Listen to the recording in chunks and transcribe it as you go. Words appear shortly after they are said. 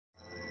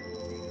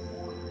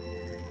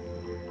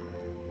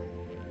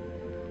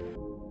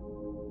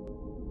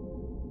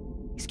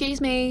Excuse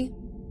me?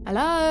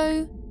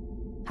 Hello?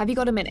 Have you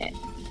got a minute?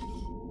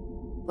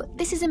 Well,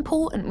 this is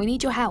important, we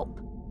need your help.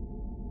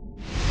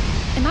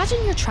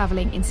 Imagine you're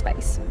travelling in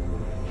space.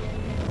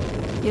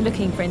 You're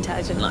looking for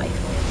intelligent life.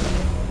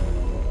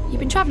 You've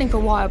been travelling for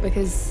a while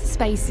because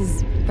space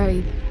is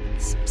very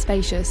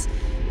spacious.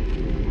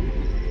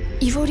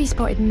 You've already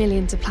spotted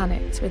millions of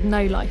planets with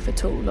no life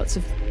at all, lots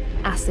of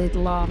acid,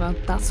 lava,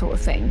 that sort of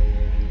thing.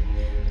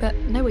 But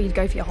nowhere you'd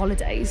go for your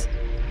holidays.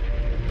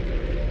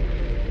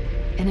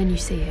 And then you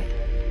see it.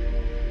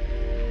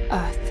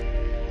 Earth.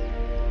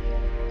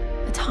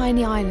 A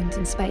tiny island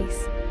in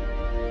space.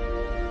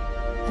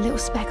 A little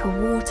speck of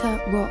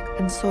water, rock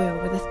and soil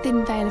with a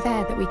thin veil of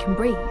air that we can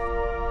breathe.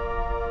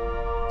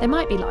 There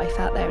might be life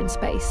out there in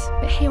space,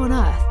 but here on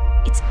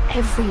Earth, it's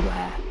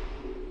everywhere.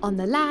 On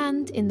the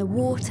land, in the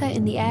water,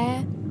 in the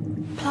air.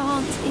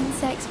 Plants,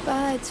 insects,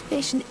 birds,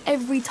 fish and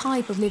every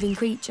type of living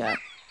creature.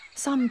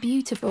 Some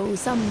beautiful,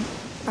 some,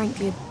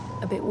 frankly,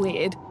 a bit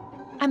weird.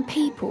 And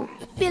people,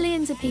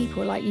 billions of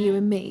people like you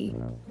and me.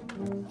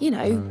 You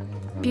know,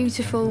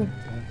 beautiful,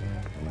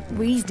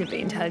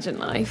 reasonably intelligent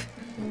life.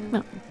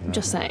 Well, I'm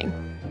just saying.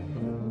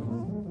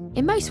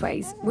 In most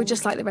ways, we're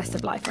just like the rest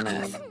of life on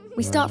Earth.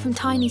 We start from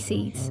tiny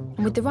seeds,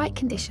 and with the right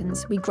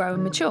conditions, we grow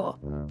and mature.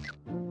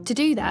 To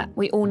do that,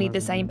 we all need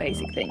the same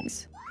basic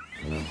things.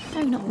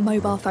 No, not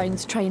mobile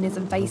phones, trainers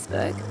and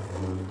Facebook,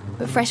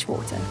 but fresh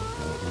water,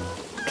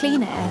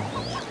 clean air,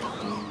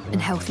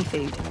 and healthy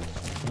food.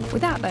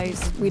 Without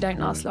those, we don't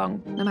last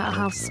long, no matter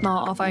how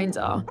smart our phones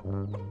are.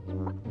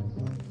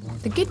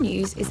 The good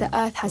news is that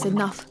Earth has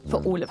enough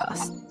for all of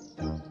us.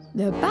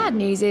 The bad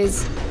news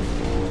is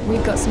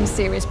we've got some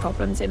serious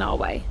problems in our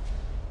way.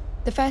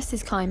 The first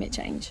is climate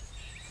change.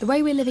 The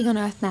way we're living on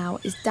Earth now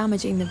is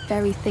damaging the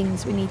very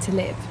things we need to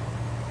live.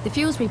 The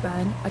fuels we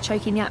burn are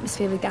choking the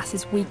atmosphere with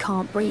gases we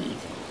can't breathe.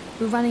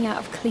 We're running out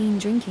of clean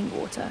drinking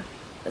water,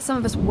 but some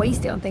of us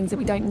waste it on things that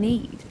we don't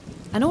need.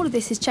 And all of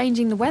this is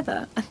changing the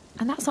weather,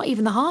 and that's not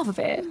even the half of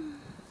it.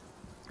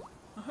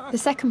 The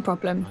second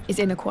problem is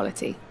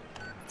inequality.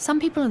 Some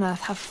people on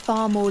Earth have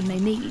far more than they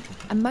need,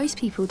 and most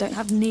people don't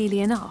have nearly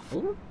enough.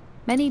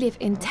 Many live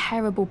in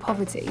terrible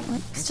poverty.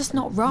 It's just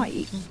not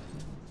right.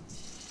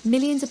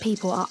 Millions of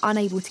people are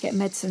unable to get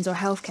medicines or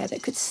healthcare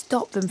that could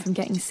stop them from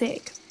getting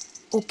sick,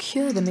 or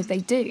cure them if they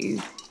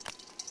do.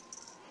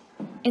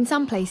 In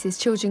some places,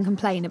 children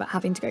complain about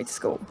having to go to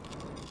school.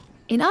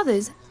 In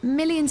others,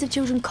 millions of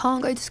children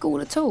can't go to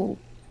school at all.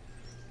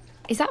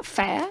 Is that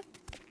fair?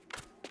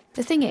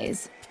 The thing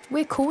is,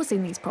 we're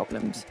causing these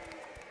problems.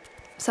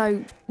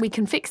 So we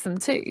can fix them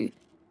too,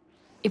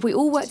 if we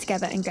all work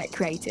together and get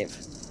creative.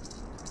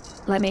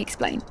 Let me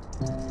explain.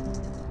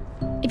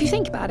 If you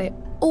think about it,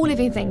 all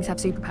living things have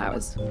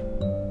superpowers.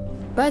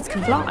 Birds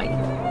can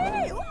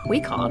fly.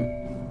 We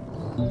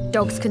can't.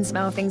 Dogs can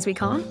smell things we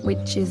can't,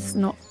 which is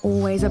not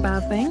always a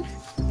bad thing.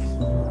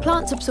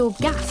 Plants absorb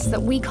gas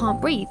that we can't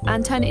breathe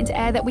and turn it into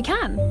air that we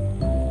can.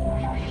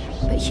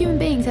 But human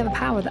beings have a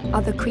power that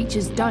other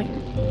creatures don't.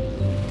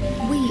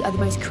 We are the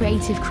most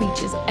creative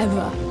creatures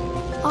ever.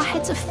 Our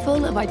heads are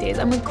full of ideas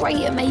and we're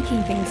great at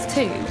making things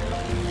too.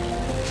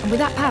 And with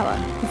that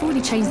power, we've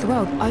already changed the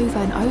world over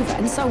and over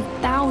and solved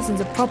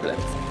thousands of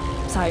problems.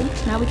 So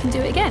now we can do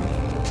it again.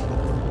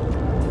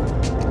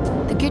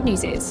 The good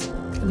news is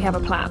we have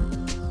a plan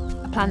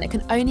that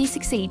can only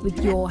succeed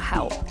with your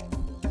help.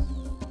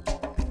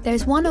 There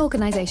is one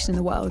organisation in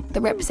the world that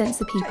represents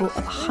the people of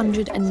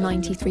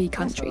 193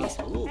 countries,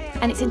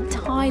 and it's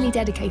entirely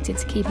dedicated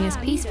to keeping us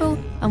peaceful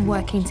and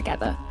working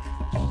together.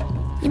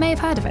 You may have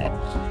heard of it,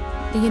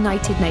 the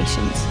United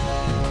Nations.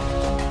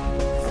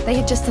 They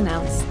have just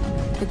announced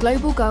the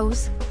Global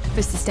Goals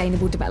for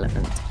Sustainable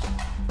Development.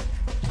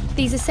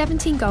 These are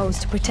 17 goals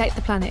to protect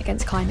the planet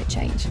against climate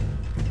change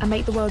and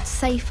make the world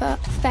safer,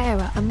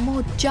 fairer and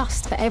more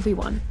just for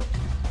everyone.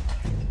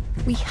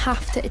 We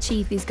have to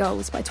achieve these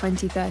goals by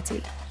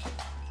 2030.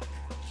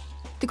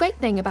 The great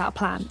thing about a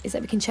plan is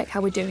that we can check how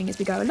we're doing as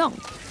we go along.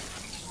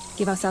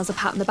 Give ourselves a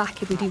pat on the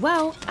back if we do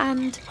well,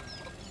 and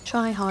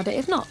try harder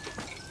if not.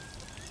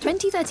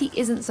 2030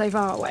 isn't so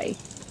far away,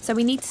 so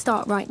we need to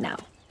start right now.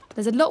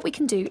 There's a lot we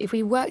can do if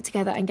we work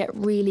together and get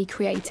really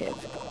creative.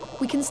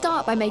 We can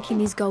start by making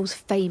these goals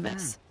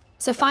famous.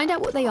 So find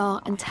out what they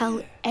are and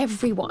tell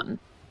everyone,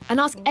 and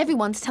ask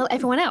everyone to tell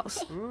everyone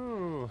else.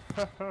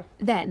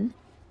 Then,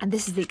 and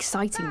this is the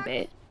exciting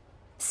bit,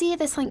 see if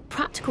there's something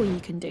practical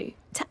you can do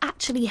to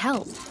actually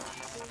help.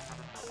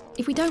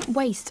 If we don't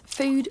waste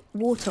food,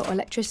 water or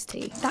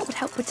electricity, that would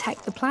help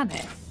protect the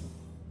planet.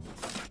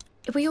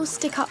 If we all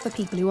stick up for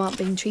people who aren't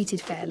being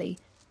treated fairly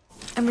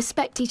and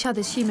respect each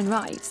other's human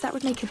rights, that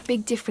would make a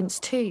big difference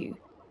too.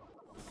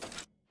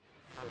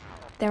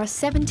 There are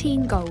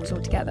 17 goals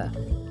altogether,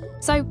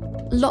 so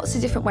lots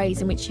of different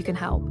ways in which you can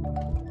help.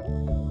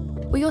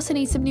 We also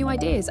need some new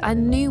ideas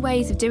and new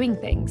ways of doing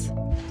things.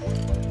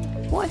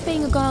 What if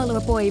being a girl or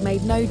a boy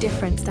made no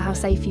difference to how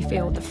safe you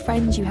feel, the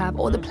friends you have,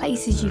 or the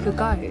places you could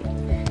go?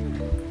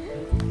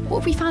 What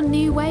if we found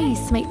new ways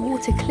to make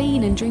water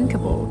clean and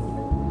drinkable?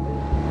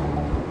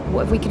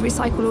 What if we could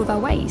recycle all of our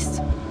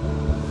waste?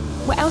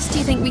 What else do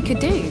you think we could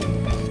do?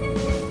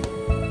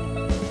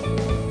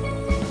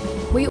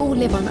 We all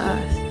live on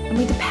Earth, and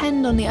we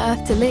depend on the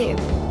Earth to live.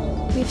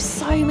 We have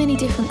so many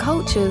different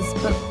cultures,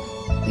 but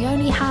we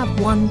only have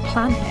one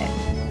planet.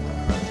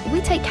 If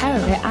we take care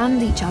of it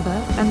and each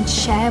other and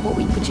share what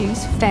we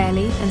produce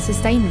fairly and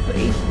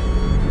sustainably,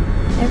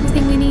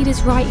 everything we need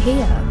is right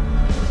here.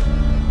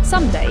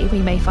 Someday we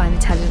may find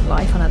intelligent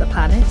life on other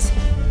planets.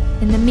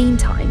 In the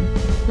meantime,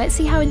 let's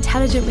see how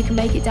intelligent we can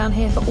make it down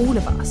here for all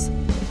of us.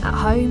 At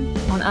home,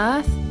 on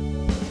Earth,